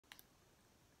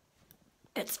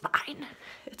It's fine.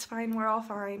 It's fine. We're all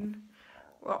fine.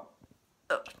 Well,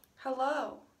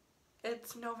 hello.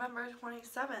 It's November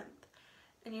 27th.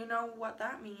 And you know what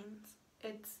that means.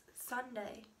 It's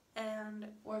Sunday. And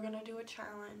we're gonna do a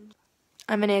challenge.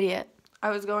 I'm an idiot. I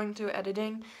was going through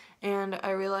editing and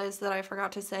I realized that I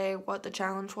forgot to say what the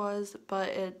challenge was, but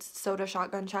it's soda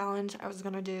shotgun challenge. I was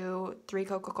gonna do 3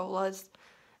 Coca-Colas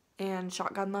and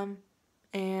shotgun them,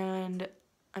 and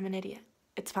I'm an idiot.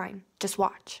 It's fine. Just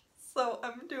watch. So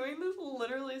I'm doing this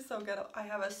literally so ghetto. I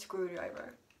have a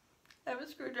screwdriver. I have a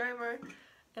screwdriver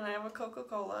and I have a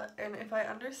Coca-Cola, and if I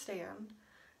understand,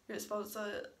 you're supposed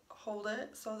to hold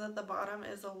it so that the bottom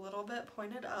is a little bit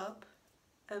pointed up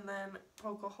and then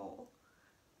poke a hole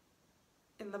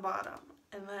in the bottom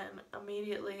and then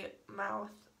immediately mouth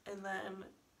and then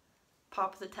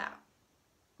pop the tap,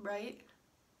 right?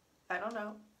 I don't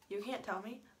know. You can't tell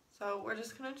me. So we're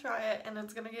just gonna try it and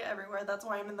it's gonna get everywhere. That's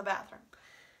why I'm in the bathroom.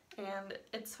 And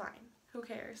it's fine. Who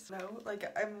cares? No, like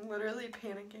I'm literally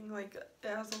panicking. Like it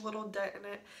has a little dent in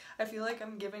it. I feel like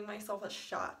I'm giving myself a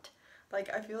shot. Like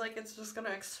I feel like it's just gonna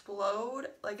explode.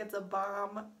 Like it's a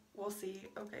bomb. We'll see.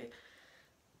 Okay.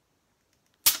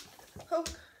 Oh,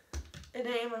 it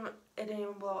didn't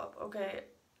even blow up. Okay,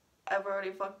 I've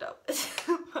already fucked up. We're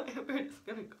just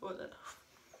gonna go with it.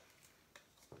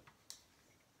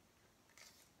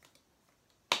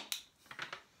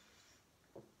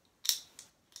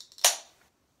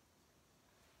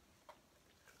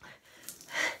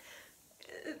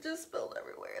 It just spilled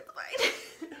everywhere. It's fine.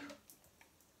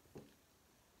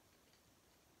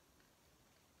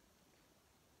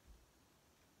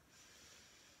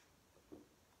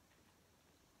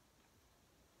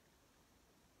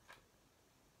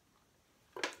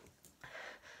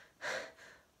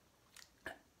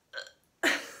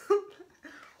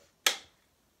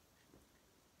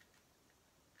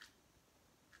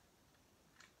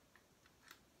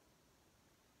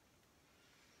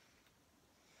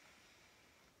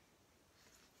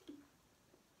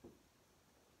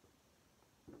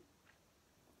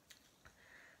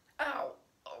 Ow.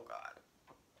 Oh god.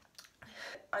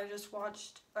 I just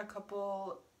watched a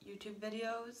couple YouTube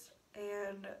videos,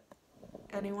 and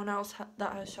anyone else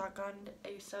that has shotgunned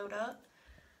a soda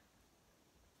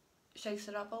shakes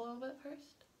it up a little bit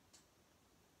first.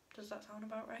 Does that sound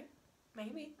about right?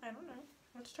 Maybe. I don't know.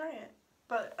 Let's try it.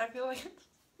 But I feel like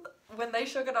when they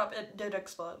shook it up, it did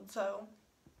explode, so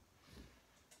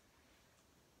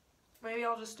maybe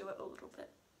I'll just do it a little bit.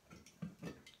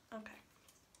 Okay.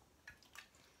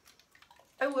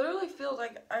 I literally feel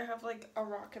like I have like a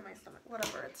rock in my stomach.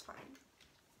 Whatever, it's fine.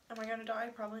 Am I gonna die?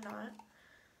 Probably not.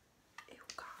 Ew,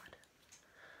 God.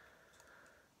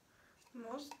 The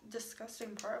most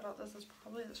disgusting part about this is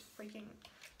probably this freaking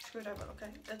screwdriver,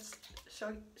 okay? It's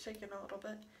shaking a little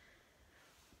bit.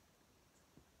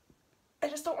 I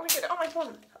just don't want to get it on my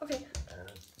phone. Okay.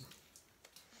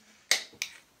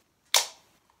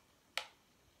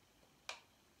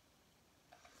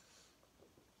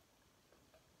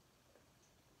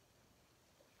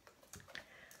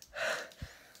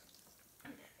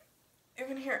 You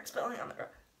can hear it spilling on the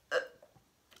ground.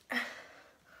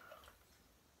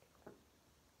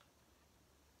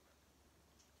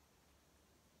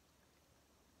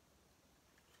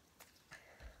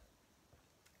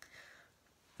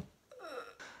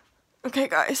 Okay,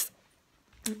 guys.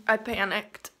 I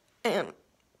panicked and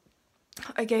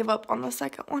I gave up on the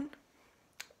second one.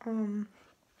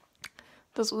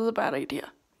 This was a bad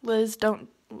idea. Liz, don't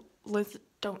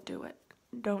do it.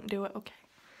 Don't do it, okay?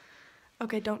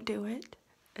 Okay, don't do it.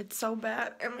 It's so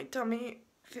bad, and my tummy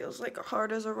feels like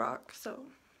hard as a rock, so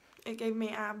it gave me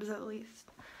abs at least.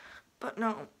 But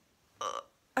no,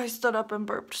 I stood up and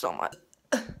burped so much.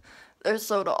 There's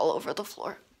soda all over the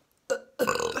floor.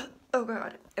 Oh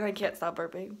god, and I can't stop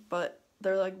burping, but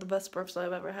they're like the best burps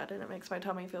I've ever had, and it makes my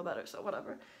tummy feel better, so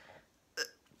whatever.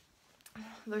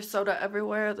 There's soda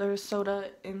everywhere. There's soda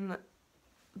in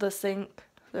the sink.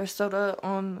 There's soda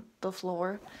on the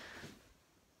floor.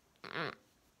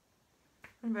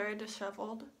 I'm very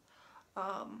disheveled.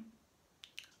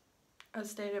 As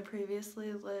stated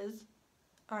previously, Liz,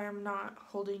 I am not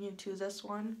holding you to this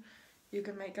one. You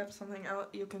can make up something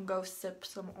out. You can go sip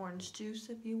some orange juice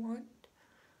if you want.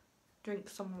 Drink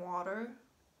some water.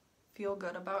 Feel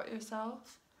good about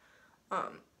yourself.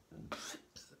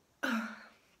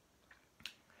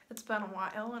 It's been a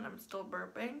while and I'm still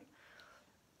burping.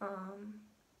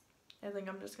 I think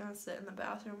I'm just gonna sit in the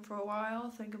bathroom for a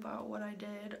while, think about what I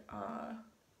did,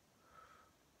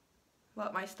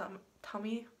 let my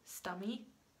stummy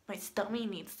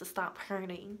needs to stop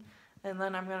hurting, and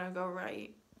then I'm gonna go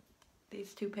write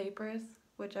these 2 papers,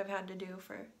 which I've had to do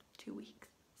for 2 weeks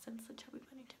since the chubby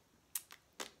bunny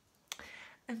tip.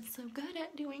 so good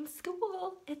at doing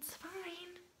school. It's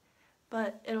fine.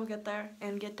 But it'll get there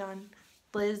and get done.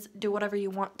 Liz, do whatever you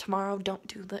want tomorrow. Don't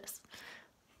do this.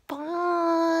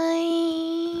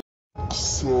 Bye.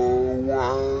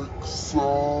 So